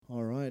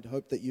right,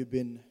 hope that you've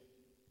been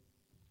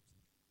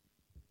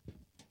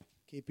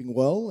keeping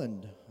well,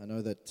 and I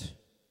know that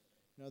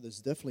there's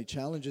definitely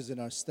challenges in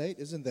our state,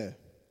 isn't there?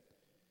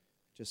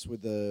 Just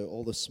with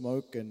all the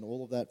smoke and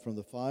all of that from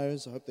the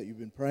fires. I hope that you've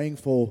been praying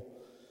for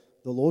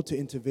the Lord to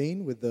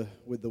intervene with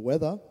the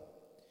weather,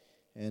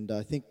 and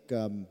I think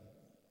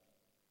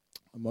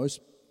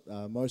most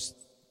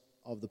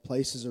of the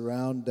places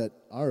around that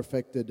are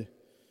affected,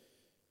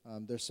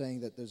 they're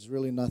saying that there's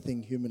really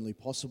nothing humanly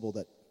possible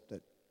that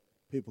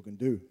people can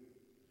do.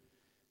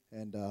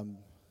 And,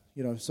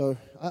 so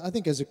I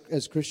think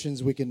as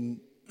Christians we can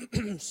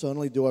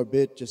certainly do our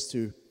bit just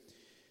to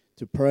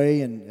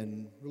pray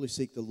and really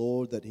seek the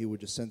Lord that He would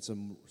just send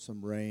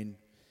some rain.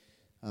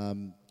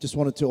 Just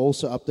wanted to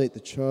also update the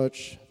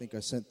church. I think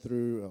I sent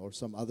through, or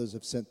some others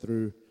have sent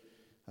through,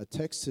 a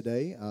text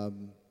today.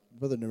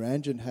 Brother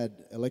Naranjan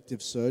had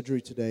elective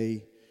surgery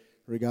today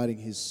regarding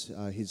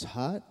his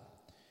heart.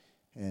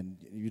 And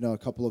a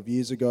couple of 4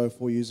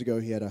 years ago,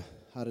 he had a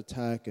heart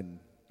attack and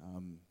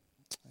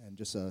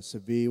just a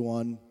severe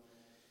one.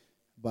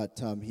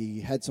 But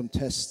he had some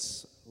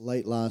tests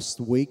late last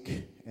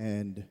week,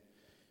 and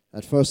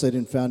at first they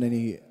didn't find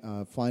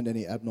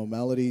any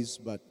abnormalities.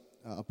 But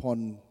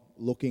upon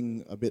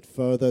looking a bit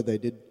further, they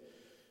did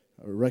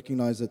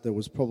recognize that there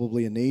was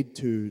probably a need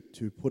to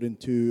put in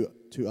two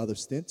other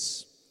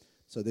stents.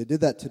 So they did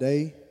that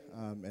today,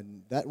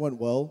 and that went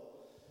well.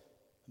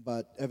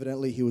 But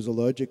evidently he was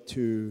allergic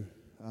to,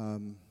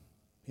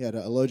 he had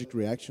an allergic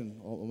reaction,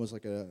 almost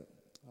like a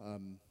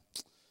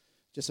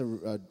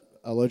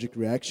allergic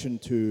reaction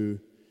to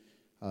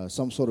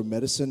some sort of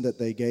medicine that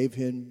they gave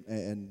him,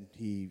 and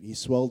he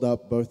swelled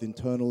up both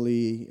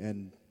internally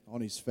and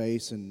on his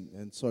face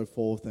and so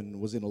forth, and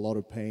was in a lot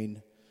of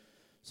pain.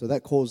 So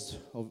that caused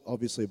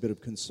obviously a bit of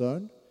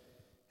concern.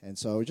 And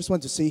so I just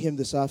went to see him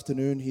this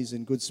afternoon. He's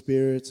in good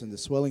spirits, and the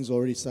swelling's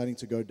already starting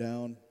to go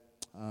down.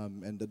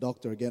 And the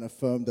doctor again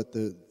affirmed that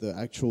the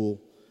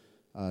actual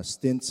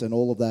stints and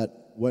all of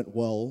that went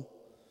well.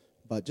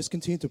 But just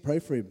continue to pray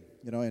for him,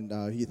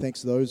 and he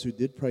thanks those who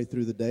did pray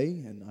through the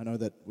day. And I know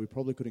that we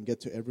probably couldn't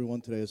get to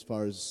everyone today as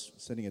far as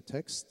sending a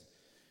text.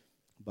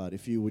 But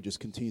if you would just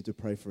continue to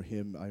pray for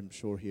him, I'm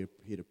sure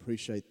he'd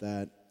appreciate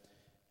that.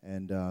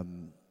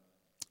 And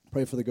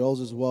pray for the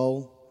girls as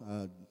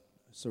well.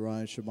 Sarai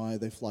and Shemaiah,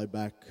 they fly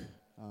back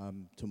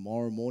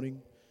tomorrow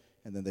morning,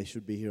 and then they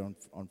should be here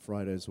on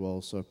Friday as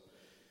well. So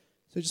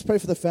just pray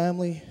for the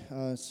family.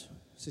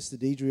 Sister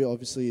Deidre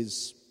obviously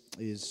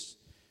is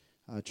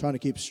trying to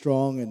keep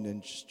strong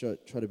and just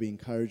try to be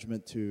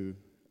encouragement to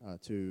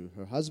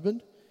her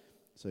husband.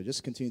 So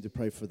just continue to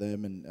pray for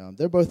them, and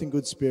they're both in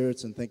good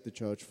spirits, and thank the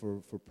church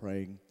for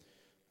praying.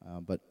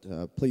 But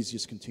please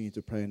just continue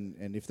to pray,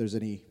 and if there's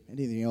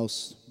anything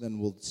else, then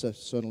we'll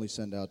certainly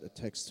send out a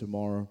text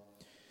tomorrow.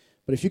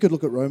 But if you could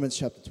look at Romans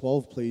chapter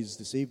 12, please,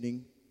 this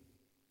evening,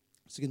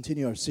 to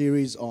continue our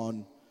series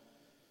on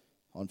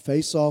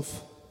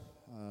face-off,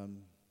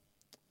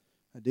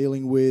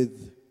 dealing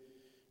with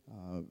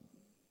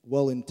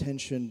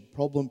well-intentioned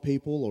problem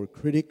people or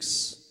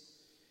critics.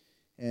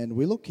 And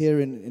we look here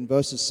in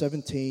verses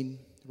 17,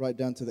 right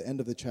down to the end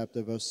of the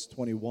chapter, verse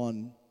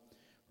 21.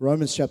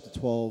 Romans chapter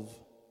 12,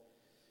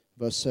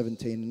 verse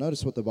 17.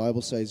 Notice what the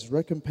Bible says: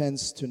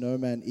 "Recompense to no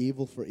man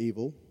evil for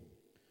evil.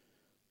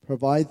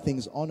 Provide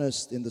things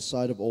honest in the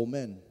sight of all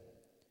men.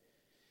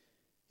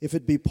 If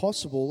it be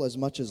possible, as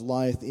much as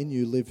lieth in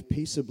you, live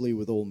peaceably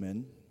with all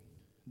men.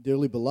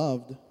 Dearly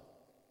beloved,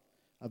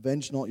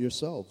 avenge not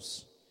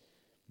yourselves,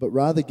 but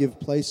rather give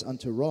place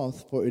unto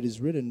wrath, for it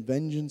is written,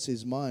 Vengeance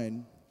is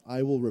mine,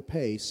 I will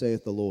repay,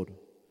 saith the Lord.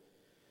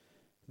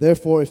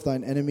 Therefore, if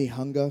thine enemy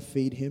hunger,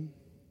 feed him.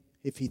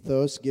 If he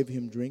thirst, give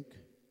him drink.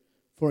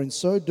 For in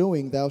so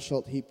doing thou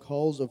shalt heap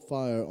coals of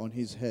fire on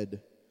his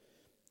head.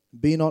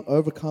 Be not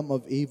overcome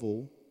of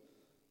evil,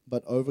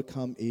 but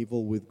overcome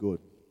evil with good."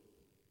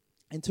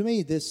 And to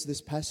me,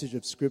 this passage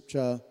of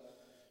Scripture,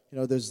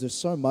 there's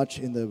so much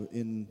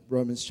in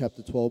Romans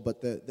chapter 12,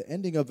 but the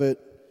ending of it,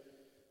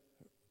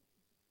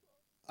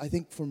 I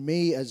think for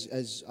me,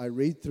 as I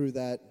read through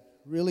that,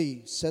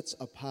 really sets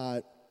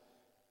apart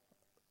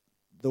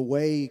the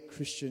way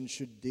Christians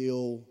should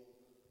deal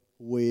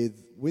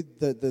with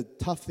the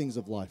tough things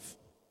of life.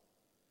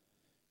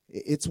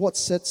 It's what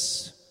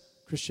sets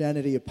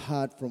Christianity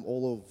apart from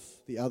all of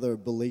the other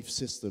belief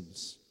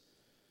systems,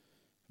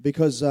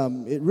 because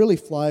it really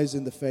flies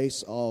in the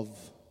face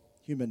of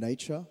human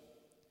nature.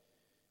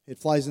 It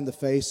flies in the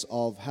face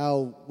of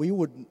how we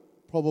would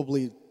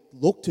probably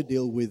look to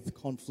deal with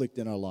conflict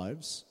in our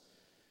lives.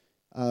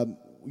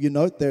 You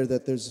note there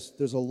that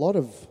there's a lot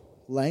of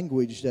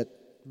language that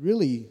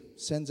really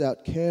sends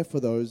out care for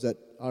those that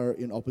are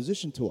in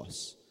opposition to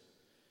us.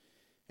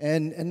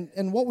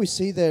 And what we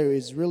see there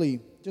is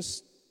really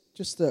just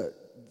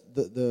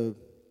the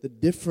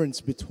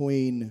difference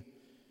between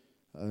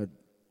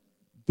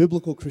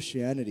biblical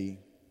Christianity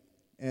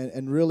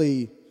and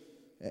really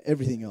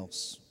everything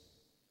else.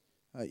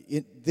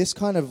 This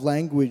kind of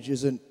language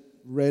isn't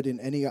read in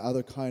any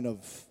other kind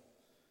of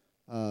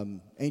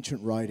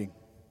ancient writing.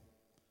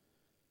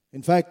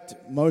 In fact,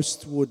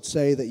 most would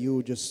say that you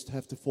would just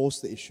have to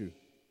force the issue.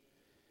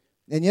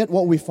 And yet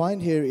what we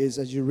find here is,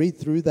 as you read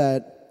through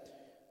that,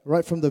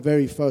 right from the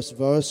very first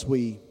verse,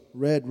 we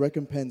read,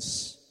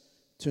 recompense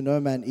to no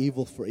man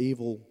evil for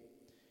evil.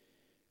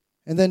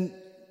 And then,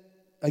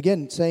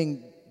 again,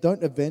 saying,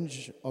 don't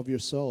avenge of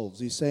yourselves.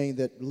 He's saying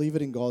that leave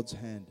it in God's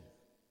hand.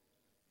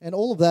 And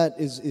all of that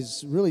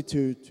is really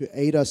to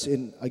aid us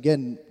in,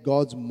 again,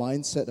 God's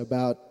mindset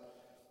about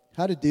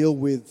how to deal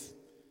with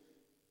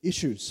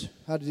issues,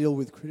 how to deal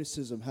with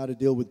criticism, how to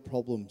deal with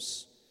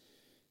problems.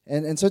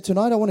 And so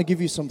tonight I want to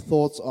give you some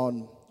thoughts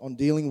on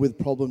dealing with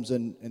problems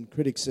and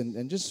critics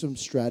and just some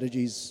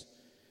strategies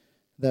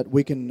that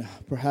we can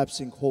perhaps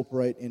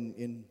incorporate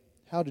in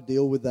how to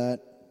deal with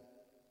that.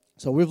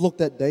 So we've looked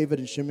at David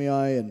and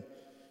Shimei and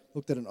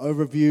looked at an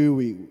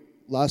overview.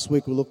 Last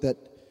week we looked at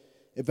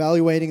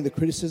evaluating the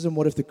criticism.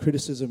 What if the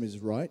criticism is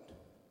right?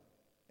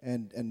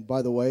 And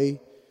by the way,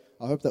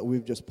 I hope that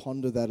we've just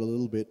pondered that a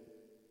little bit.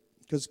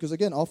 Because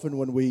again, often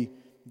when we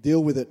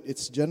deal with it,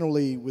 it's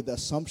generally with the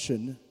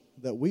assumption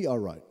that we are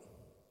right.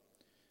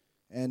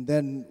 And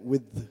then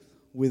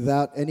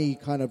without any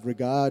kind of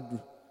regard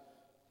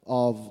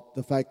of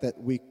the fact that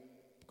we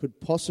could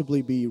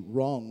possibly be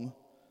wrong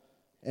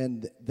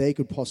and they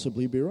could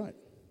possibly be right.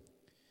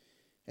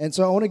 And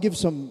so I want to give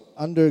some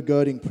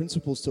undergirding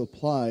principles to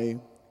apply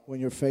when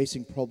you're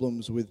facing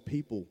problems with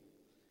people.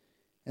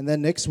 And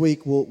then next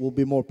week we'll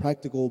be more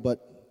practical, but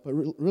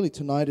really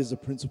tonight is the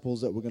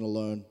principles that we're going to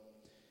learn.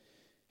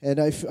 And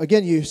if,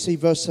 again, you see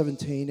verse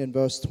 17 and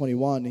verse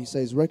 21, he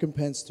says,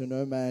 recompense to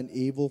no man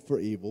evil for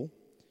evil.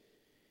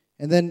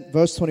 And then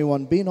verse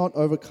 21, be not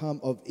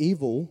overcome of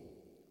evil,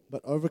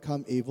 but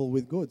overcome evil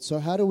with good. So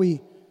how do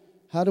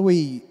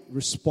we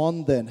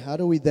respond then? How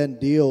do we then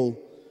deal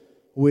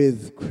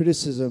with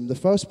criticism? The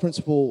first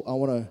principle I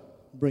want to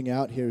bring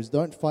out here is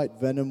don't fight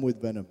venom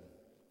with venom.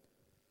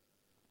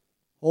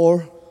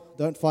 Or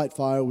don't fight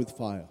fire with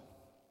fire.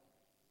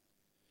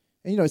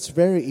 And it's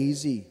very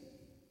easy.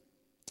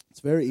 It's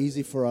very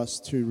easy for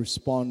us to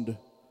respond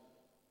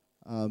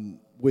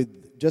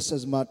with just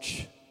as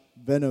much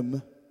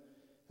venom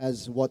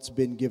as what's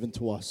been given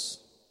to us.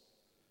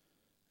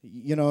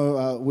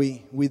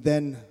 We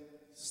then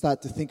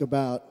start to think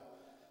about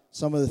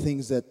some of the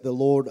things that the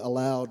Lord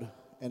allowed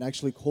and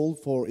actually called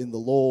for in the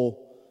law,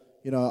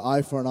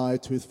 eye for an eye,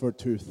 tooth for a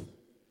tooth.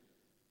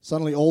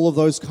 Suddenly all of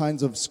those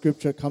kinds of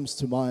scripture comes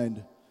to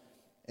mind.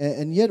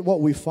 And yet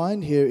what we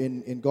find here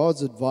in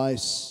God's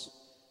advice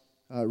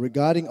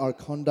regarding our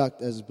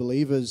conduct as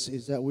believers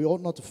is that we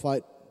ought not to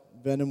fight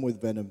venom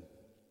with venom.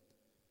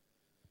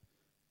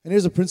 And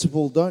here's a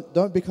principle,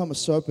 don't become a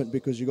serpent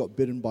because you got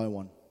bitten by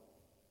one.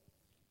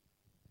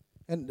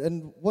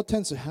 And what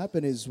tends to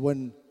happen is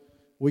when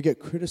we get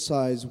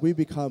criticized, we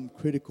become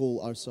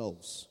critical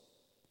ourselves.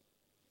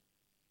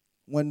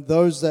 When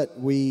those that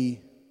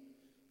we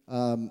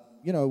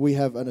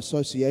have an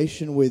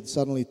association with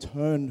suddenly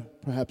turn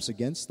perhaps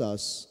against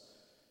us,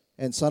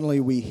 and suddenly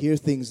we hear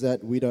things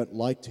that we don't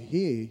like to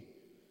hear,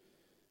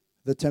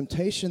 the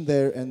temptation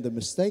there and the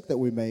mistake that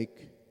we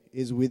make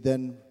is we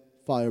then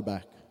fire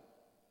back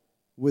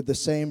with the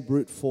same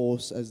brute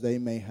force as they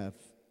may have.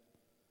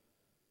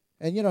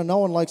 And no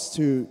one likes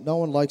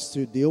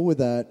to deal with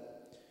that,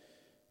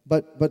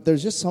 but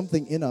there's just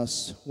something in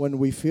us when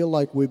we feel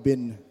like we've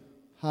been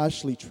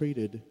harshly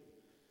treated,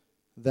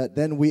 that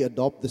then we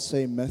adopt the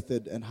same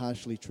method and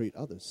harshly treat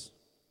others.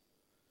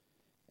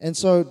 And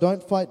so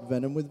don't fight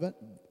venom with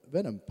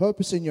venom.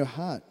 Purpose in your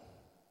heart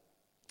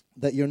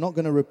that you're not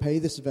going to repay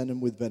this venom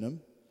with venom,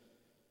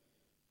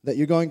 that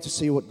you're going to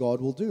see what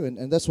God will do.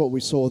 And that's what we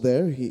saw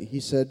there.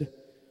 He said,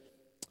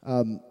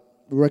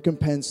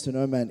 recompense to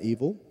no man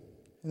evil.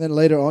 And then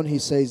later on he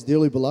says,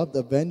 dearly beloved,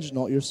 avenge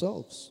not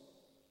yourselves.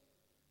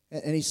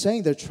 And he's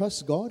saying there,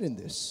 trust God in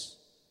this.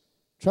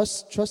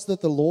 Trust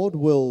that the Lord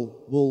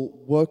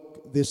will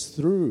work this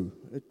through.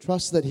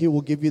 Trust that he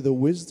will give you the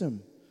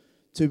wisdom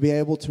to be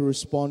able to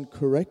respond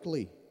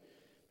correctly.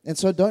 And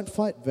so don't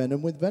fight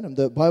venom with venom.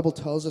 The Bible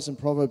tells us in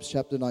Proverbs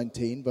chapter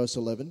 19, verse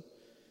 11,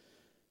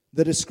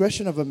 the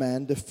discretion of a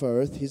man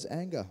deferreth his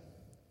anger,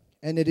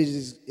 and it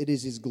is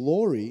his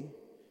glory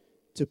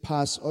to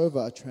pass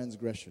over a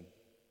transgression.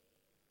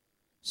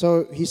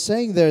 So he's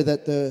saying there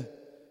that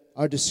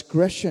our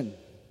discretion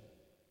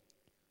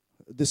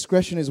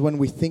is when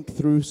we think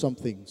through some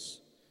things,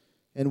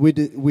 and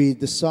we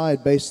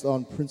decide based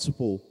on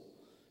principle.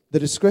 The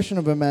discretion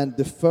of a man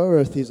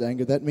deferreth his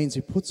anger. That means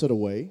he puts it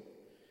away.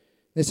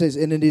 It says,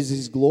 and it is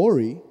his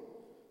glory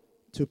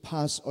to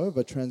pass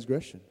over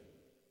transgression.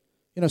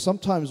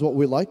 Sometimes what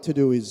we like to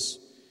do is,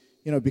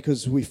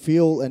 because we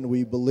feel and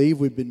we believe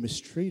we've been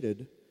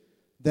mistreated,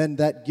 then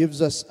that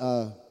gives us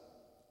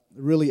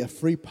really a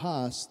free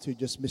pass to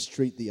just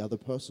mistreat the other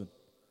person.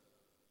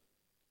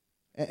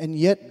 And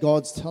yet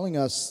God's telling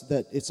us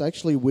that it's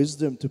actually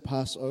wisdom to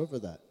pass over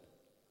that.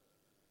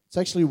 It's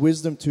actually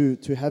wisdom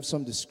to have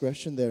some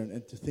discretion there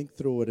and to think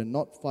through it and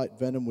not fight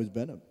venom with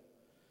venom.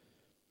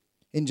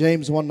 In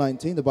James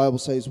 1:19, the Bible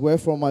says,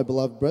 wherefore, my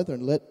beloved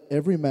brethren, let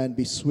every man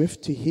be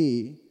swift to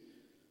hear,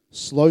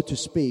 slow to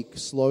speak,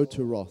 slow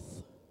to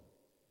wrath.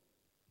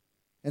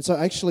 And so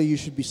actually you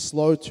should be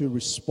slow to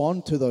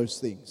respond to those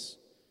things.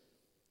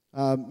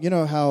 You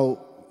know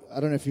how, I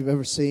don't know if you've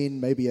ever seen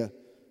maybe a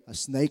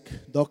snake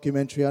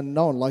documentary. And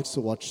no one likes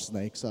to watch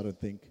snakes, I don't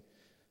think.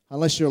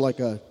 Unless you're like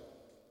a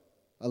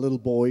little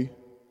boy.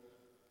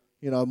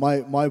 You know,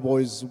 my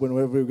boys,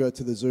 whenever we go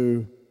to the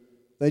zoo,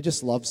 they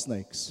just love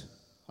snakes.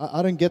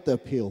 I don't get the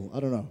appeal. I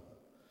don't know.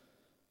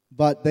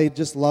 But they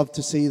just love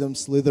to see them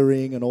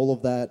slithering and all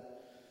of that.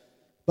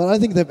 But I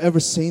don't think they've ever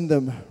seen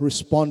them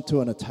respond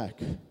to an attack.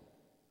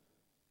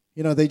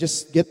 You know, they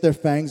just get their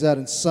fangs out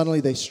and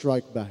suddenly they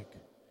strike back.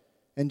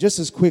 And just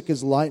as quick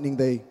as lightning,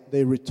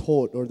 they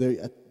retort or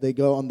they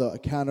go on the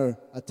counter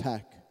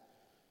attack.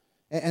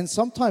 And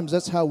sometimes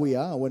that's how we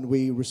are when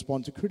we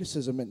respond to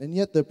criticism. And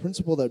yet the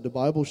principle that the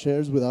Bible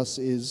shares with us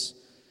is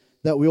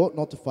that we ought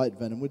not to fight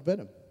venom with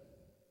venom.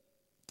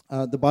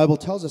 The Bible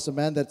tells us a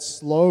man that's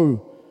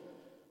slow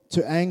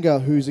to anger,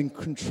 who's in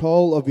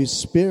control of his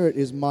spirit,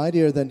 is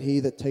mightier than he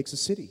that takes a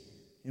city,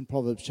 in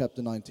Proverbs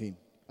chapter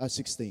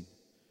 16.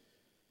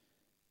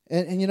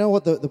 And you know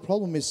what? The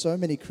problem is so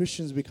many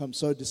Christians become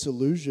so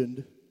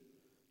disillusioned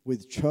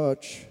with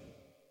church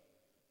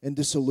and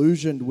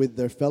disillusioned with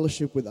their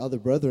fellowship with other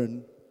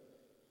brethren.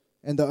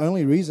 And the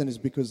only reason is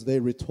because they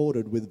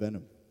retorted with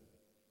venom.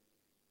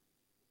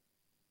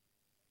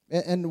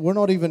 And we're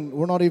not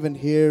even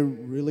here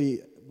really,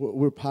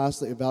 we're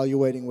past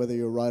evaluating whether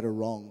you're right or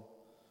wrong.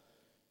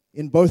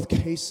 In both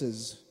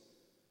cases,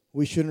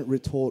 we shouldn't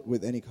retort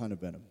with any kind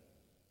of venom.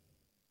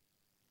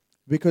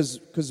 Because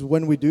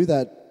when we do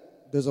that,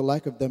 there's a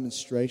lack of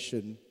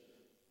demonstration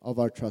of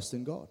our trust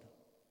in God.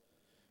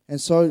 And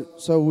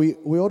so we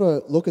ought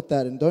to look at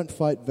that and don't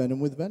fight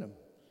venom with venom.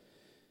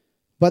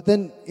 But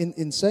then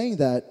in saying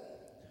that,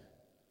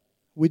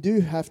 we do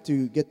have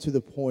to get to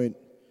the point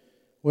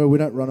where we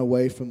don't run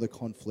away from the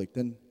conflict.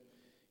 And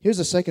here's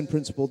a second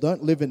principle: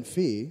 don't live in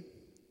fear,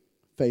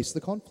 face the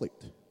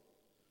conflict.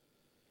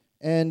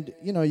 And,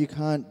 you know, you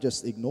can't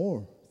just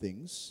ignore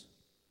things.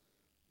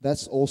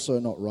 That's also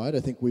not right. I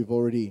think we've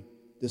already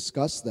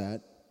discussed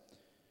that.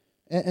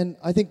 And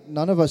I think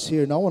none of us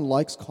here, no one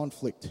likes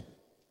conflict.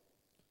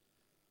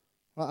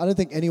 I don't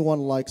think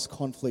anyone likes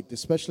conflict,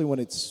 especially when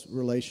it's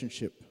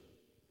relationship.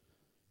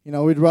 You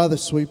know, we'd rather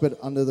sweep it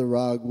under the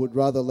rug. We'd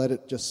rather let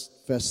it just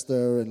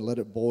fester and let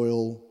it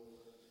boil.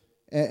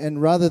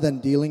 And rather than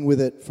dealing with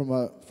it from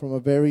a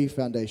very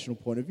foundational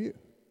point of view.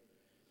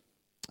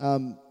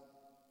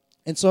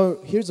 And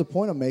so here's the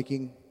point I'm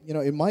making. You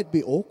know, it might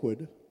be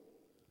awkward.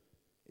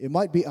 It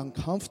might be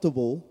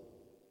uncomfortable,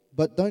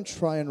 but don't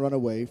try and run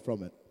away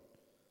from it.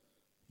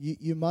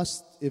 You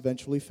must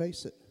eventually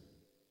face it.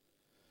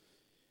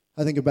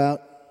 I think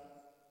about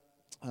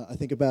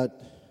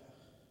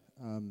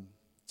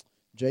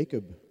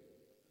Jacob.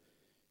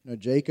 You know,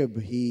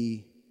 Jacob,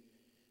 he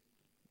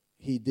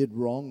did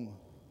wrong,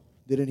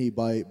 didn't he,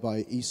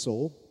 by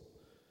Esau?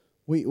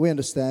 We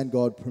understand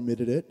God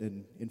permitted it,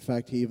 and in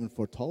fact, he even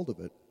foretold of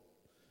it.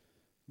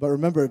 But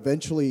remember,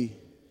 eventually,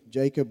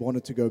 Jacob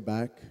wanted to go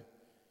back,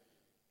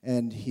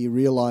 and he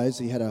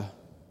realized he had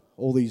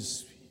all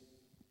these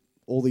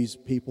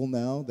people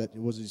now, that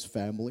it was his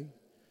family.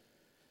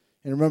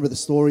 And remember the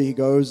story, he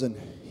goes and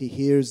he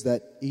hears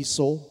that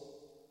Esau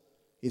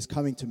is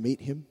coming to meet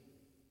him.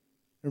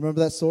 Remember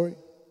that story?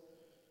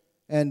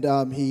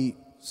 And he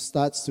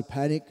starts to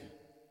panic.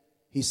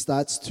 He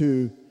starts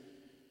to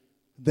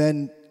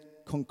then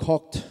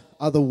concoct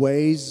other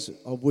ways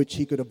of which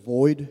he could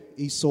avoid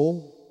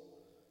Esau.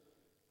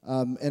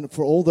 And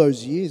for all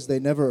those years, they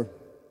never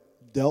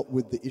dealt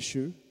with the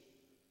issue.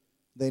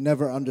 They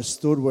never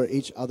understood where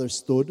each other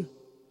stood.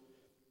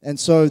 And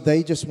so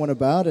they just went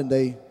about and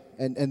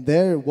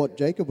there what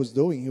Jacob was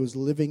doing, he was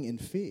living in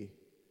fear.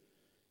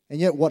 And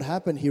yet what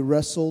happened, he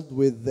wrestled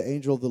with the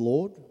angel of the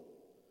Lord,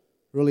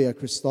 really a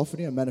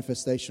Christophany, a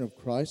manifestation of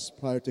Christ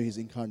prior to his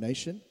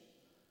incarnation.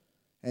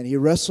 And he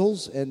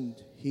wrestles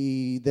and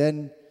he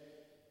then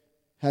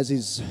has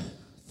his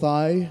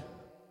thigh,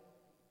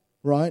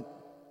 right?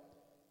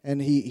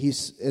 And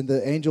and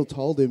the angel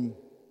told him,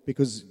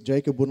 because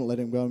Jacob wouldn't let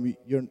him go,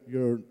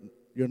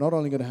 you're not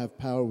only going to have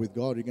power with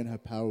God, you're going to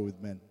have power with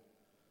men.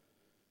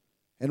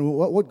 And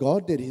what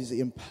God did is he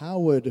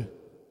empowered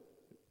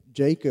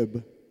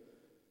Jacob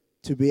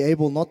to be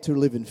able not to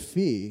live in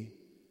fear,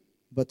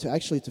 but to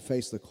actually to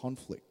face the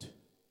conflict.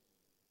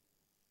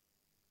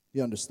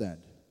 You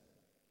understand?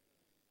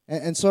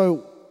 And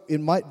so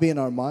it might be in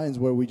our minds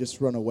where we just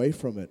run away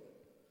from it.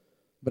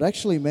 But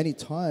actually many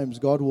times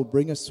God will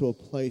bring us to a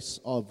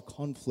place of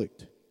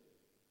conflict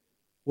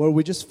where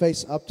we just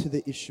face up to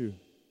the issue.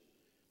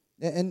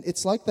 And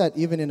it's like that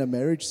even in a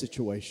marriage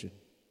situation.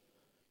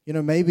 You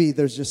know, maybe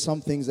there's just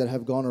some things that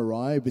have gone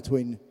awry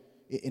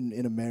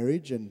in a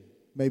marriage, and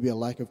maybe a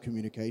lack of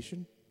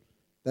communication.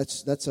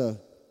 That's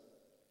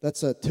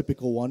a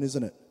typical one,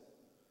 isn't it?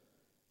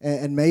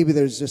 And maybe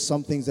there's just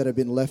some things that have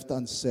been left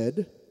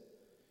unsaid.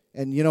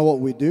 And you know what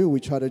we do? We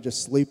try to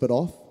just sleep it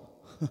off.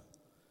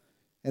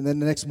 And then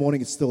the next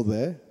morning it's still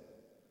there.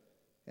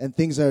 And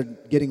things are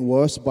getting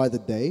worse by the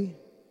day.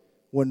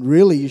 when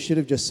really you should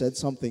have just said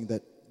something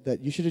that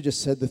you should have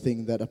just said the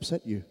thing that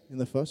upset you in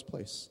the first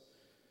place.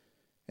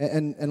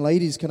 And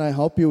ladies, can I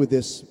help you with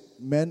this?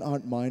 Men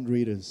aren't mind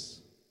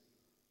readers.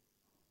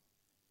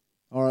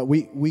 All right,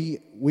 we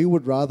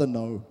would rather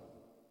know.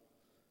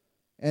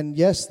 And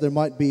yes, there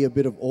might be a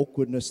bit of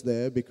awkwardness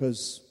there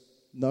because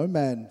no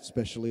man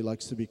especially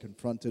likes to be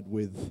confronted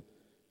with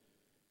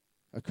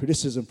a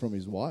criticism from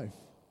his wife.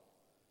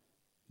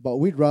 But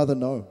we'd rather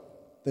know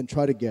than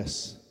try to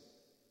guess.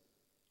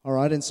 All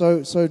right, and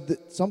so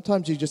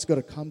sometimes you just got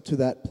to come to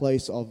that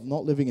place of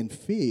not living in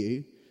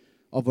fear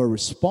of a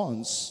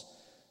response,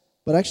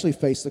 but actually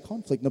face the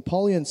conflict.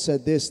 Napoleon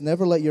said this: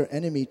 never let your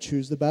enemy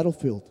choose the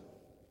battlefield.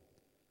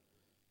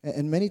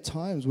 And many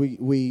times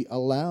we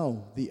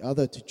allow the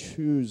other to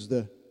choose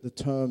the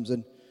terms.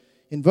 And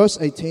in verse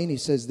 18 he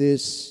says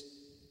this: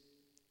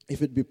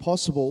 if it be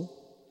possible,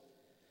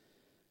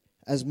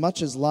 as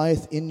much as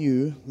lieth in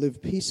you,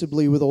 live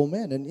peaceably with all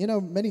men.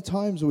 And many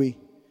times we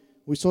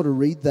sort of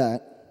read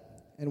that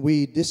and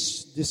we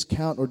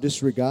discount or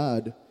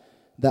disregard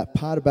that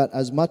part about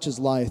as much as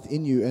lieth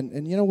in you.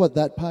 And you know what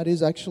that part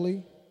is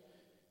actually?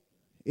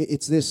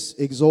 It's this: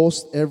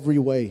 exhaust every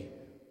way.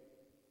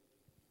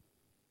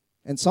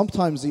 And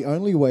sometimes the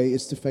only way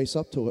is to face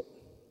up to it.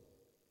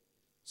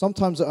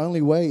 Sometimes the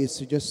only way is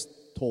to just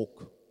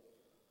talk.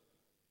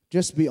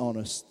 Just be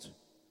honest.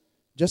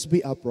 Just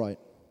be upright.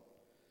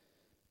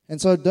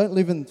 And so don't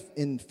live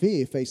in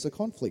fear, face the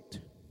conflict.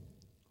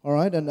 All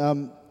right?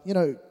 And,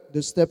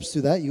 there's steps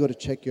to that. You got to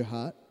check your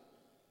heart.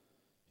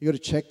 You got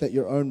to check that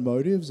your own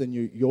motives and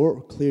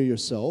you're clear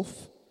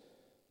yourself.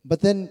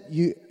 But then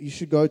you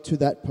should go to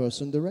that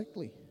person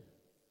directly.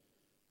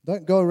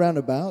 Don't go around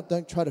about.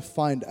 Don't try to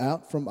find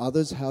out from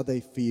others how they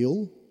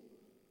feel.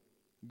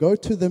 Go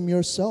to them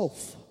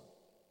yourself.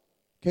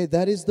 Okay,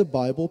 that is the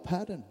Bible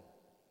pattern.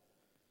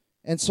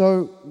 And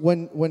so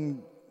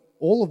when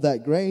all of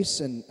that grace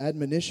and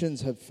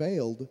admonitions have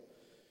failed,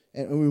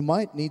 and we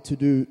might need to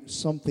do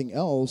something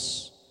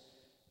else,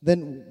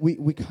 then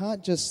we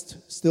can't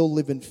just still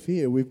live in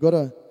fear. We've got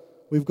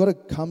to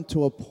come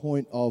to a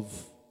point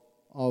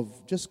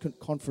of just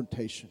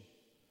confrontation.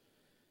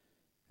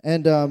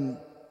 And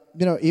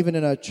even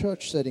in a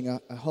church setting,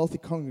 a healthy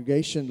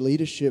congregation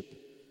leadership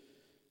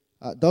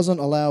doesn't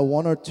allow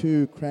one or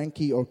two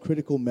cranky or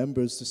critical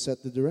members to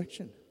set the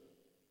direction.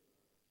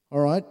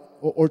 All right,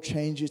 or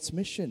change its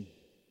mission.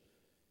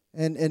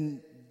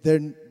 And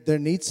there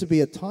needs to be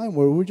a time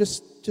where we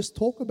just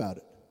talk about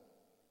it.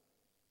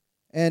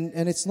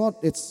 And it's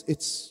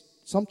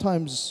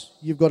sometimes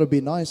you've got to be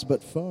nice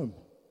but firm.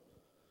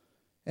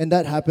 And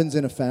that happens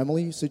in a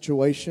family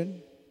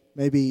situation,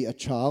 maybe a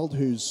child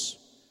who's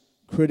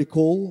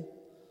critical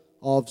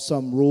of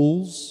some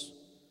rules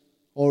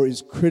or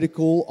is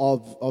critical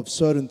of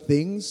certain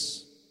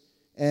things,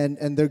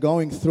 and they're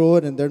going through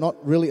it and they're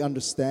not really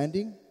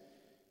understanding.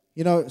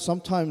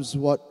 Sometimes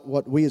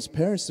what we as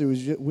parents do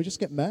is we just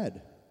get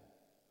mad.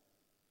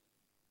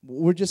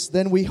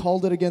 Then we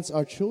hold it against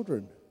our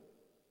children.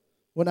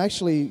 When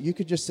actually you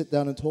could just sit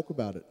down and talk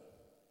about it.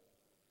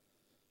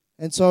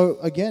 And so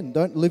again,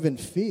 don't live in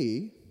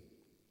fear.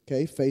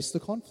 Okay, face the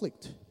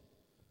conflict.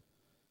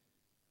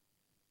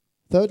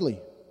 Thirdly,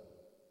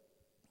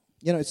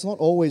 it's not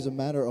always a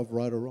matter of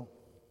right or wrong.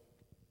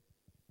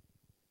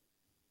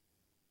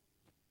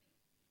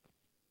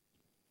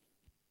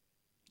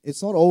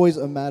 It's not always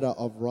a matter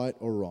of right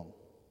or wrong.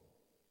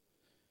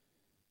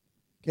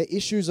 Okay,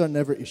 issues are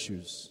never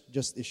issues,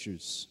 just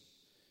issues.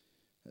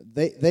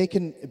 They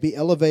can be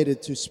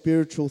elevated to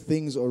spiritual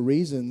things or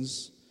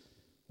reasons.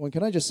 When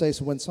can I just say,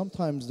 so when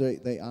sometimes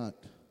they aren't.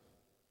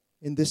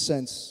 In this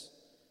sense,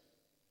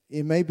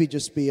 it may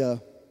just be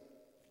a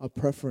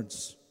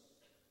preference.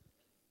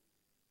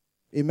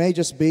 It may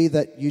just be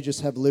that you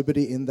just have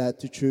liberty in that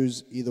to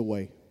choose either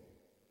way.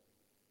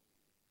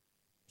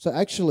 So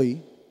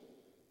actually,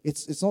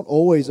 it's not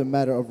always a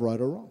matter of right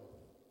or wrong.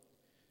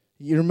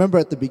 You remember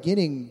at the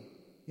beginning,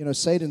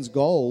 Satan's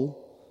goal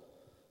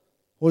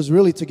was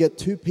really to get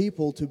two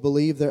people to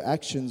believe their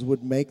actions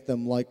would make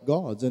them like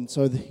God's. And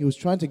so he was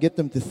trying to get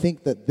them to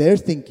think that their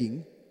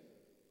thinking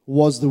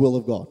was the will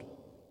of God.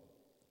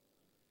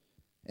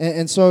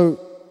 And so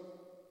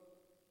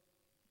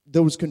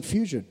there was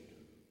confusion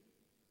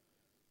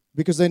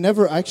because they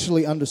never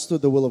actually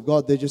understood the will of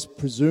God. They just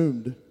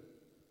presumed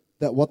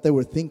that what they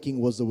were thinking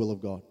was the will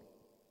of God.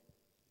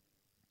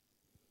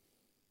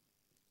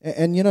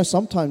 And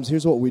sometimes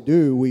here's what we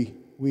do.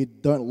 We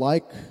don't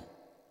like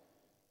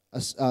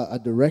a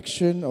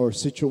direction or a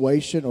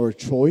situation or a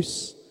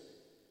choice.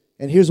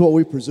 And here's what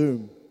we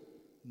presume.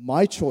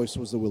 My choice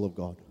was the will of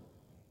God.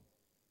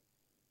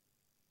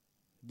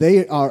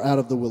 They are out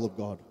of the will of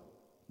God.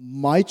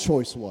 My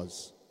choice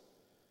was.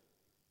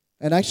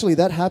 And actually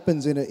that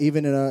happens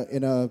even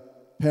in a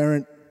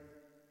parent,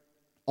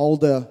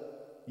 older,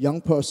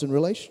 young person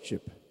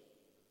relationship.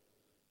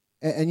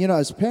 And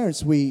as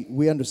parents,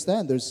 we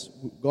understand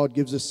God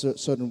gives us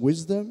certain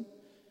wisdom,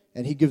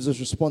 and He gives us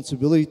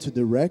responsibility to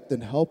direct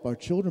and help our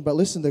children. But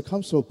listen, there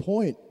comes to a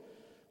point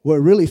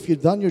where really, if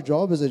you've done your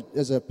job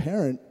as a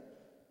parent,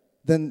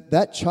 then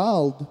that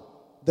child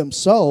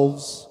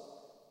themselves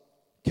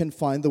can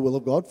find the will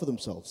of God for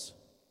themselves.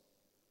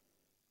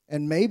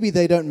 And maybe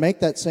they don't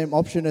make that same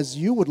option as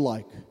you would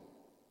like.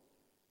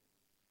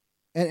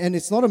 And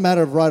it's not a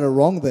matter of right or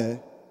wrong there.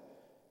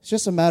 It's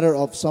just a matter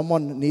of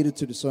someone needed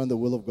to discern the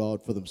will of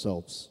God for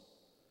themselves.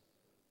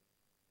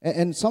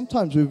 And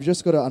sometimes we've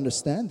just got to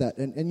understand that.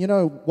 And you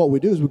know, what we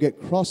do is we get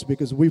cross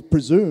because we've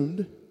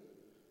presumed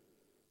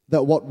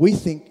that what we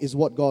think is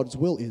what God's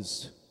will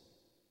is.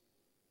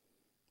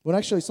 When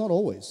actually it's not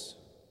always.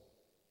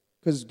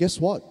 Because guess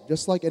what?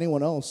 Just like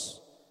anyone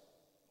else,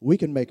 we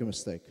can make a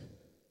mistake.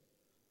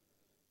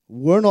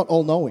 We're not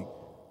all-knowing.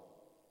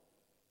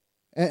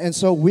 And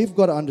so we've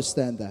got to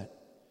understand that.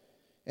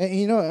 And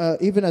you know,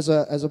 even as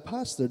a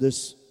pastor,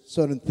 there's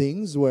certain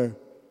things where,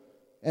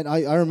 and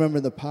I remember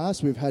in the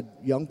past, we've had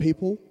young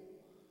people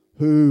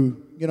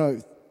who, you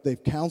know,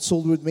 they've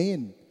counseled with me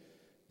and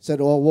said,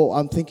 oh, well,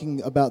 I'm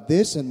thinking about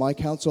this, and my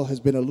counsel has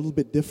been a little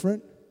bit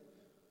different.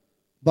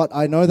 But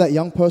I know that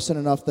young person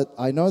enough that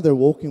I know they're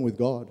walking with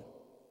God.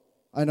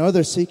 I know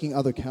they're seeking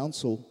other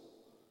counsel.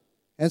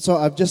 And so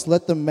I've just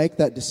let them make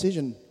that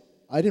decision.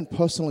 I didn't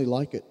personally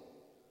like it.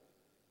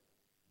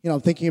 You know,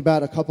 I'm thinking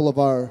about a couple of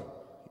our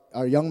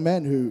young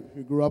men who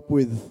grew up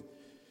with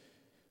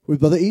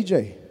Brother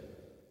EJ.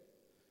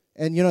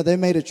 And, you know, they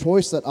made a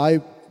choice that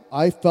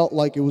I felt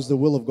like it was the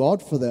will of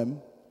God for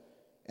them.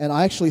 And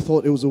I actually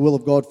thought it was the will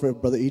of God for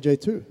Brother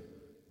EJ too.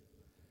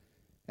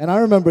 And I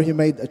remember he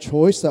made a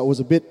choice that was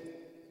a bit,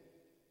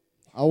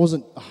 I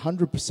wasn't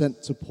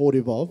 100%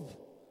 supportive of.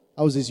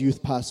 I was his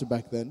youth pastor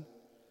back then.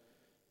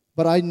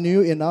 But I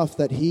knew enough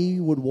that he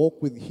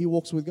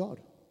walks with God.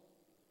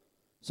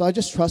 So I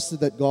just trusted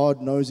that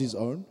God knows his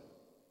own.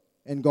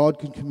 And God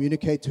can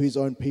communicate to his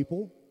own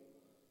people.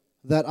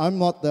 That I'm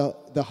not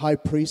the high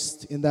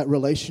priest in that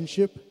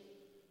relationship.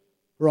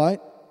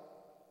 Right?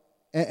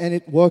 And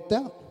it worked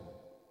out.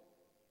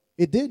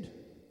 It did.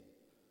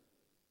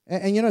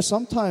 And you know,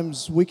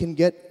 sometimes we can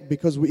get,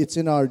 because it's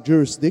in our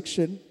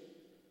jurisdiction,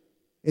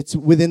 it's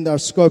within our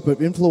scope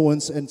of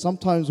influence, and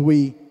sometimes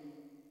we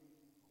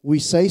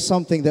say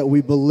something that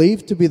we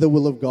believe to be the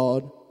will of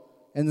God,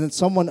 and then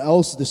someone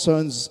else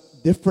discerns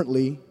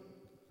differently,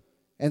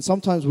 and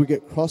sometimes we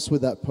get cross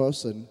with that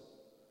person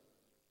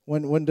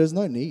when there's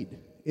no need.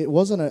 It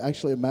wasn't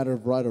actually a matter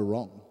of right or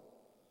wrong.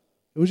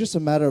 It was just a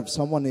matter of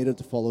someone needed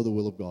to follow the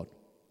will of God.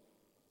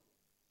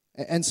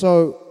 And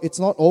so it's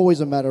not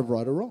always a matter of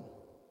right or wrong.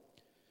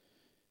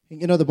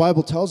 You know, the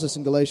Bible tells us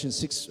in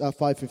Galatians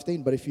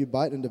 5:15, but if you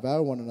bite and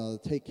devour one another,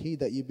 take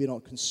heed that you be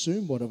not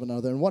consumed one of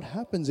another. And what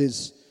happens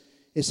is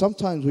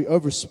sometimes we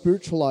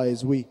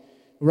over-spiritualize,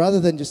 rather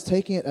than just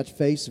taking it at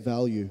face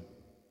value.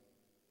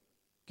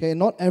 Okay,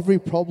 not every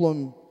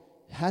problem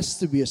has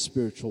to be a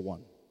spiritual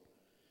one.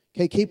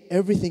 Okay, keep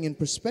everything in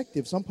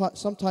perspective.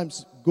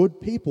 Sometimes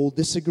good people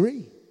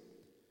disagree.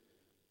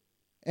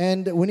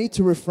 And we need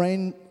to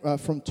refrain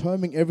from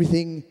terming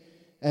everything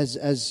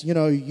as you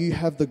know, you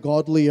have the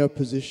godlier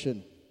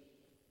position.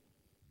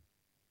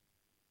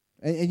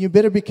 And you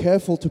better be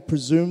careful to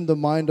presume the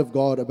mind of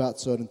God about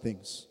certain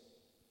things.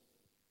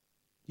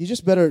 You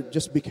just better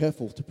be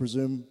careful to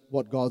presume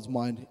what God's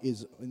mind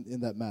is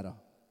in that matter.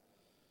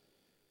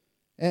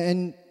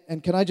 And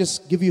can I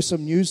just give you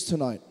some news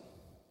tonight?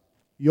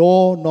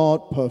 You're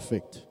not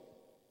perfect.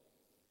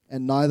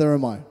 And neither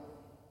am I.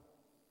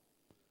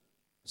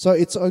 So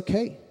it's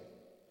okay.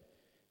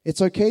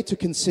 It's okay to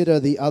consider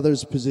the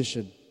other's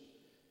position.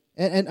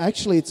 And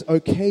actually, it's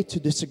okay to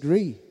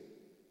disagree.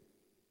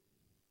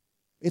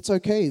 It's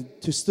okay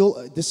to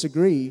still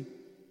disagree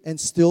and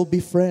still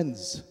be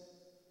friends.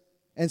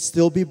 And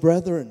still be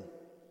brethren.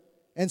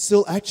 And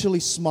still actually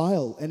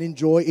smile and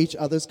enjoy each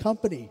other's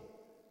company.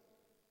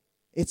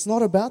 It's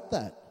not about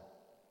that.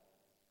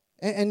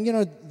 And you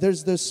know,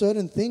 there's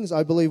certain things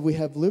I believe we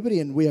have liberty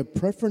and we have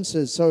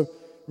preferences. So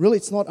really,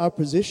 it's not our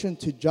position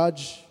to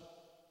judge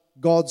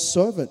God's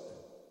servant.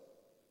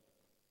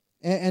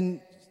 And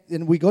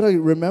we got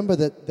to remember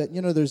that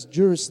you know, there's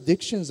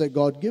jurisdictions that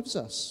God gives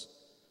us.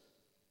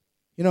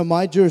 You know,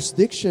 my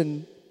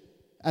jurisdiction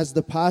as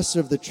the pastor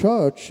of the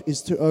church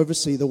is to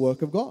oversee the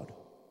work of God.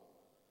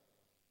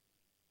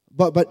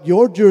 But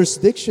your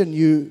jurisdiction,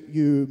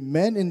 you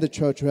men in the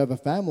church who have a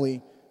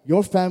family,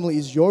 your family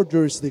is your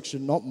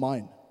jurisdiction, not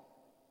mine.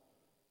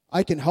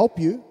 I can help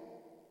you,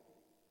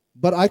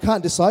 but I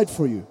can't decide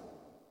for you.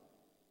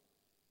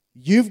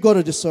 You've got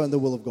to discern the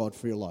will of God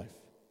for your life.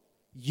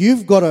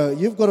 You've got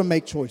to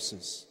make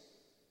choices.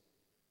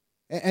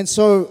 And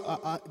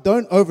so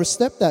don't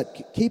overstep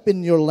that. Keep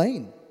in your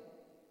lane.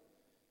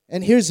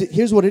 And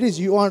here's what it is.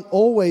 You aren't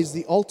always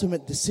the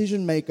ultimate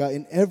decision maker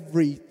in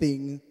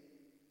everything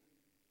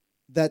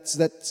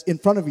that's in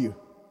front of you.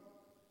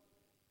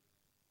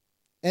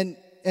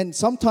 And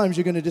sometimes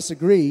you're going to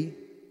disagree,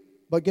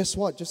 but guess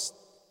what?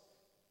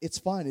 It's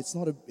fine. It's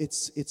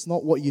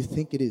not what you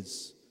think it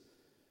is.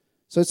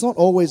 So it's not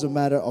always a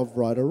matter of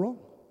right or wrong.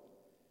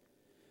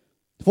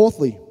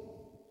 Fourthly,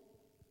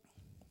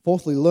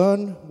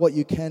 learn what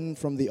you can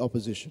from the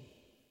opposition.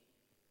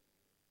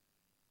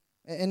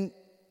 And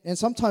And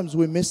sometimes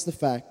we miss the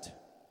fact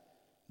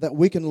that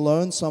we can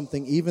learn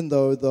something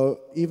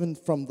even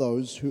from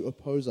those who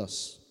oppose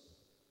us.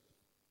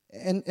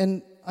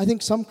 And I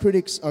think some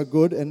critics are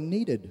good and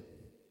needed.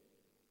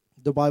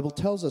 The Bible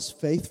tells us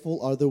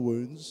faithful are the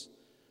wounds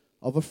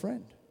of a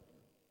friend.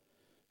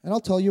 And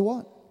I'll tell you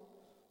what,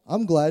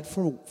 I'm glad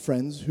for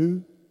friends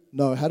who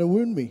know how to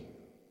wound me.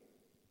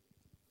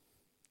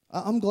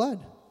 I'm glad.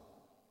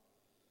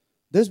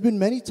 There's been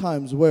many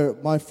times where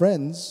my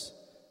friends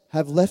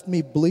have left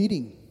me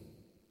bleeding,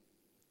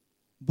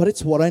 but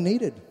it's what I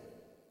needed.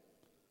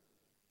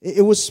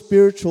 It was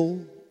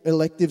spiritual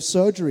elective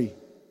surgery,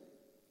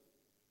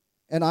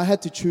 and I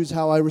had to choose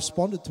how I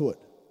responded to it.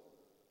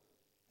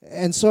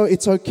 And so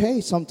it's okay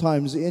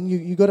sometimes, and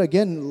you got to,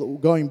 again,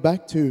 going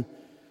back to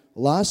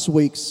last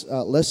week's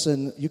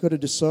lesson, you got to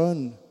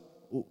discern,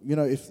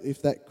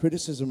 if that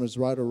criticism is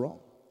right or wrong.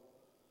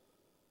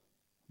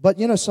 But,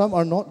 some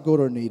are not good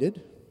or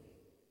needed.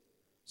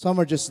 Some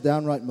are just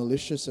downright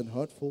malicious and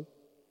hurtful.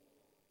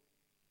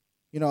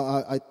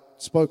 I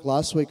spoke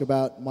last week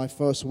about my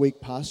first week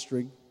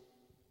pastoring.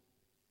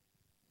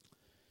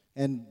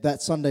 And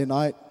that Sunday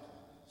night,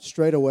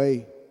 straight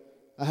away,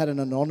 I had an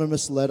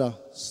anonymous letter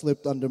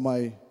slipped under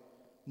my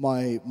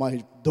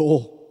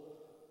door.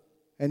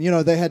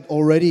 And they had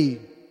already,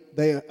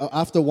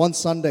 after one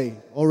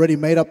Sunday, already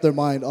made up their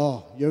mind,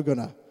 oh, you're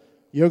gonna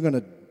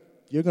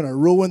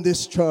ruin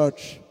this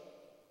church.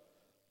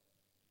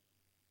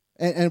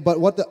 But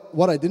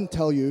what I didn't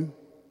tell you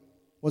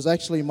was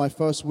actually my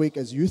first week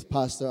as youth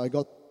pastor, I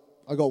got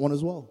one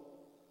as well.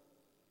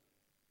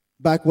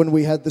 Back when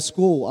we had the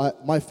school,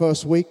 my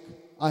first week,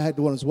 I had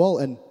one as well,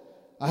 and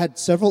I had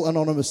several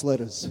anonymous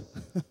letters.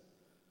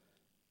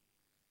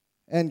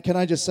 And can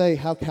I just say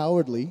how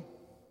cowardly?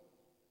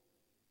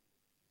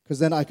 Because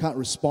then I can't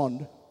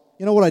respond.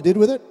 You know what I did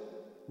with it?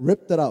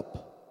 Ripped it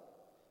up.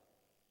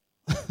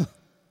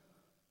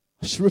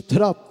 Just ripped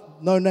it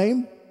up. No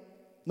name,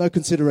 no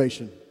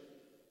consideration.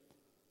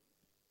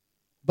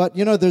 But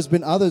there's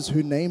been others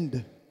who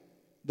named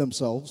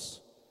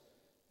themselves,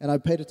 and I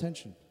paid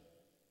attention.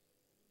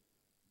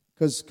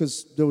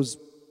 Because there was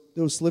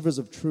slivers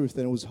of truth,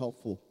 and it was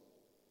helpful.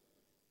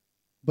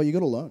 But you got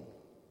to learn.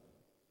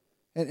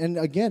 And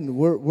again,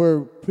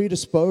 we're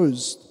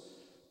predisposed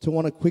to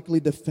want to quickly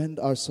defend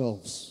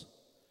ourselves,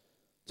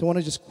 to want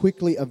to just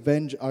quickly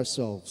avenge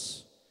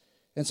ourselves.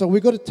 And so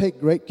we've got to take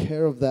great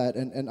care of that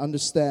and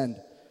understand.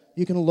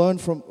 You can learn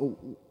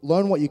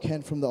what you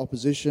can from the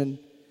opposition.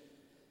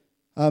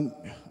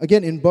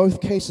 Again, in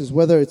both cases,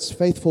 whether it's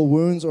faithful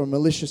wounds or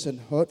malicious and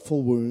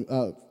hurtful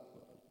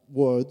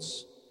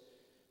words,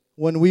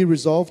 when we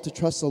resolve to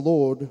trust the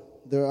Lord,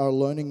 there are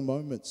learning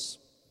moments.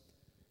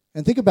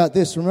 And think about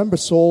this. Remember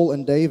Saul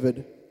and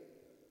David.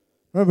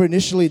 Remember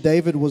initially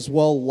David was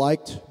well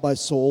liked by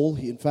Saul.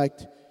 In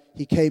fact,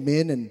 he came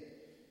in and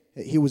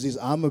he was his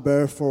armor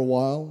bearer for a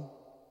while.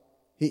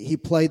 He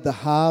played the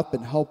harp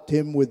and helped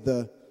him with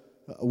the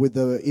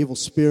evil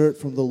spirit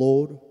from the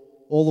Lord.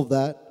 All of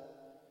that.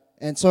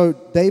 And so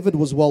David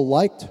was well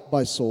liked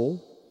by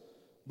Saul.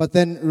 But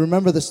then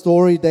remember the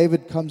story.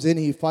 David comes in,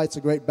 he fights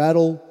a great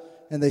battle,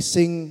 and they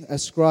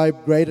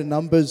ascribe greater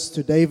numbers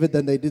to David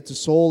than they did to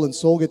Saul, and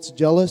Saul gets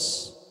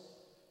jealous.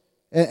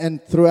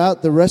 And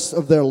throughout the rest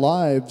of their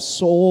lives,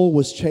 Saul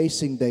was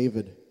chasing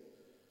David.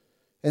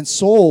 And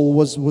Saul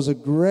was a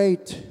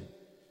great,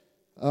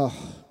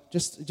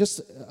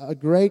 just a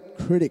great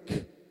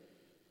critic.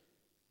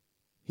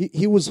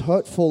 He was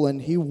hurtful,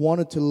 and he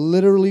wanted to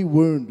literally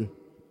wound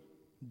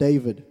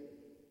David.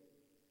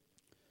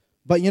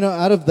 But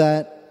out of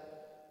that,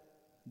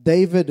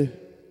 David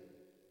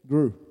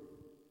grew.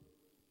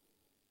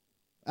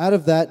 Out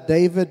of that,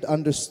 David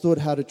understood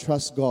how to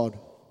trust God.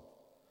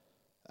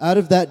 Out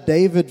of that,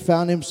 David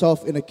found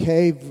himself in a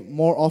cave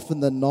more often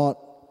than not.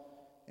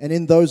 And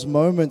in those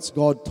moments,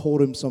 God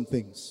taught him some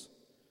things.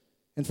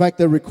 In fact,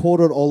 they're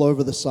recorded all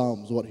over the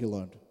Psalms, what he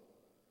learned.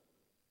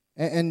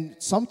 And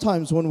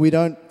sometimes when we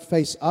don't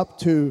face up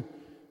to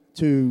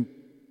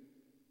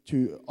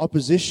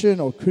opposition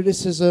or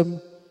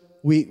criticism,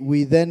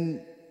 we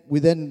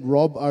then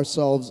rob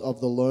ourselves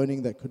of the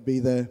learning that could be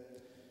there.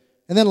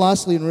 And then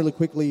lastly, and really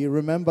quickly,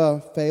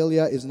 remember,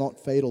 failure is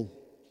not fatal.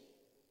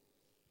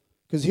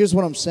 Because here's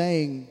what I'm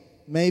saying.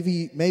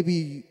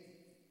 Maybe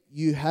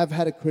you have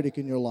had a critic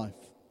in your life.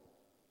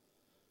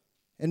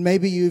 And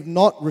maybe you've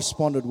not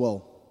responded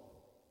well.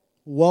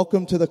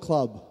 Welcome to the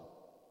club.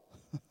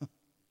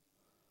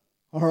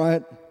 All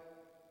right?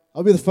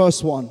 I'll be the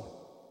first one.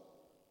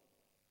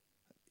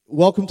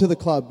 Welcome to the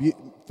club.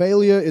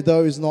 Failure,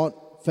 though, is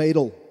not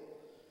fatal.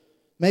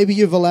 Maybe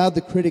you've allowed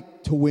the critic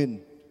to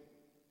win.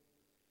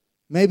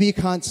 Maybe you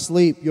can't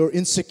sleep. You're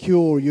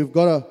insecure. You've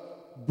got a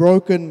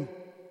broken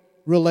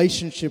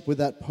relationship with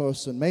that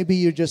person. Maybe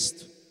you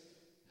just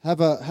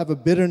have a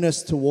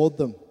bitterness toward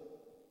them.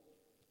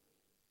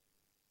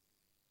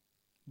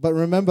 But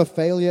remember,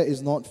 failure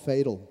is not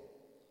fatal.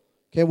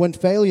 Okay, when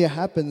failure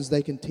happens,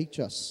 they can teach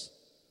us.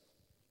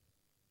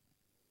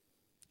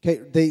 Okay,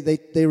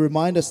 they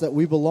remind us that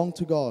we belong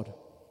to God.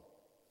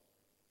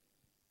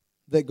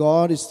 that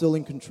God is still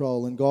in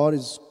control and God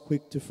is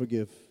quick to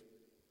forgive.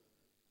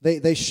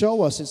 They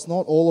show us it's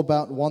not all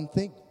about one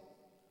thing.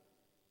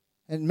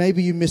 And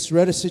maybe you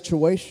misread a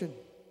situation.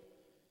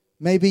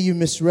 Maybe you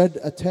misread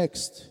a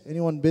text.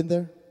 Anyone been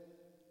there?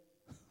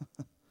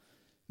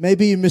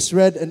 Maybe you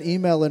misread an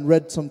email and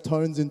read some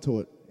tones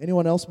into it.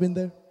 Anyone else been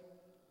there?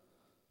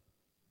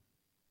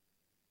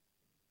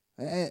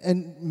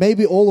 And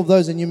maybe all of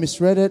those, and you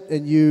misread it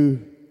and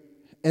you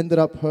ended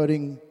up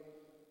hurting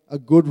a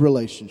good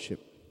relationship.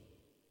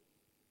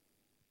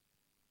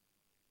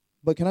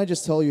 But can I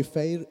just tell you,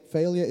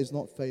 failure is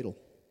not fatal.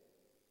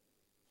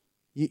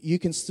 You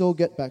can still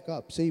get back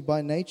up. See,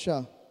 by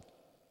nature,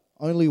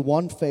 only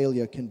one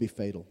failure can be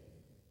fatal.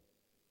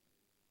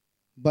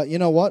 But you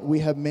know what? We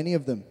have many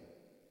of them.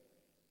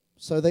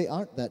 So they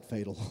aren't that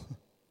fatal.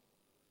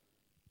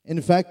 In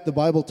fact, the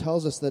Bible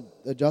tells us that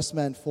a just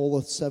man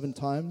falleth 7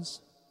 times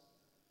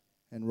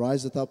and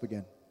riseth up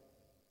again.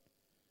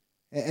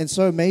 And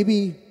so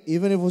maybe,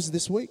 even if it was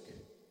this week,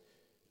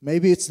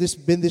 maybe it's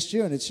been this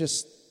year and it's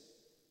just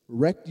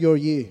wrecked your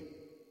year.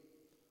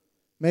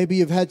 Maybe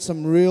you've had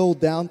some real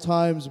down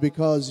times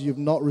because you've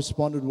not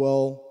responded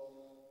well.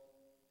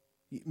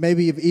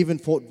 Maybe you've even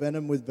fought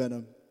venom with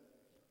venom.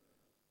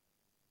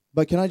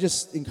 But can I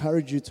just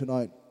encourage you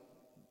tonight?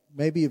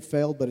 Maybe you've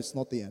failed, but it's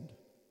not the end.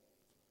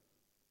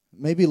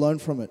 Maybe learn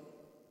from it.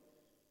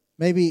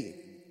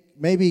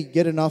 Maybe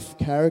get enough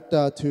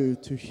character to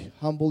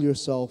humble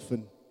yourself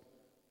and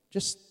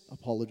just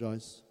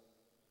apologize.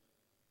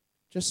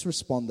 Just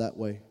respond that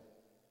way.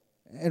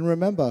 And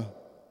remember,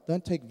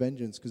 don't take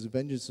vengeance, because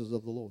vengeance is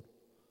of the Lord.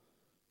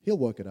 He'll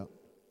work it out.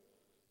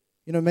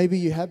 You know, maybe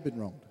you have been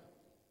wronged.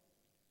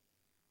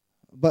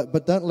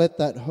 But don't let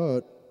that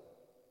hurt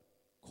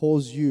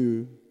cause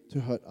you to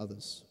hurt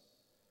others.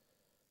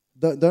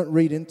 Don't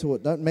read into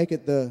it. Don't make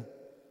it the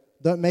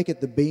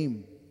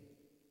beam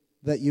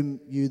that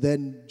you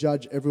then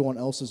judge everyone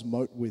else's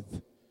mote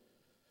with.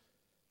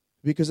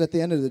 Because at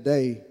the end of the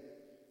day,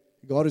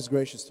 God is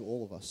gracious to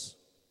all of us.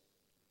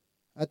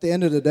 At the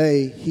end of the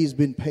day, He's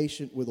been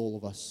patient with all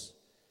of us.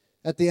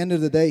 At the end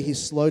of the day,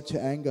 He's slow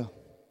to anger.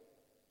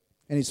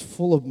 And He's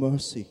full of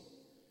mercy.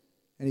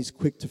 And He's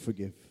quick to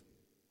forgive.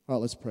 All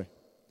right, let's pray.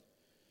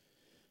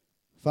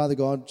 Father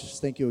God,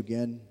 just thank you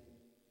again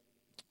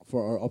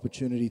for our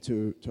opportunity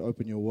to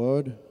open your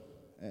word.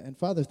 And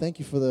Father, thank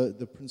you for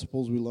the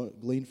principles we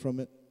gleaned from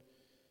it.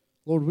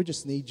 Lord, we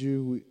just need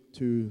you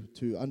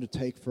to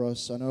undertake for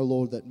us. I know,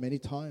 Lord, that many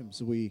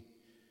times we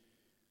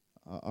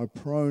are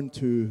prone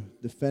to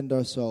defend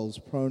ourselves,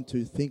 prone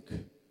to think,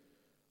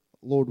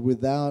 Lord,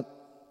 without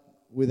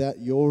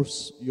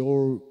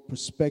your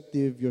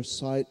perspective, your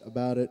sight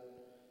about it.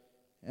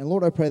 And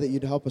Lord, I pray that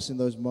you'd help us in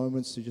those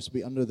moments to just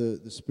be under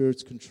the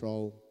Spirit's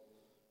control,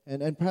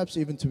 and perhaps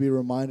even to be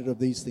reminded of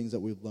these things that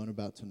we've learned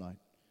about tonight.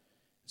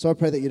 So I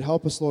pray that you'd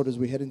help us, Lord, as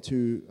we head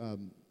into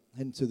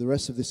the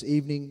rest of this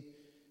evening.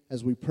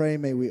 As we pray,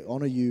 may we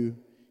honor you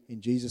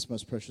in Jesus'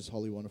 most precious,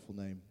 holy, wonderful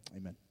name.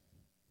 Amen.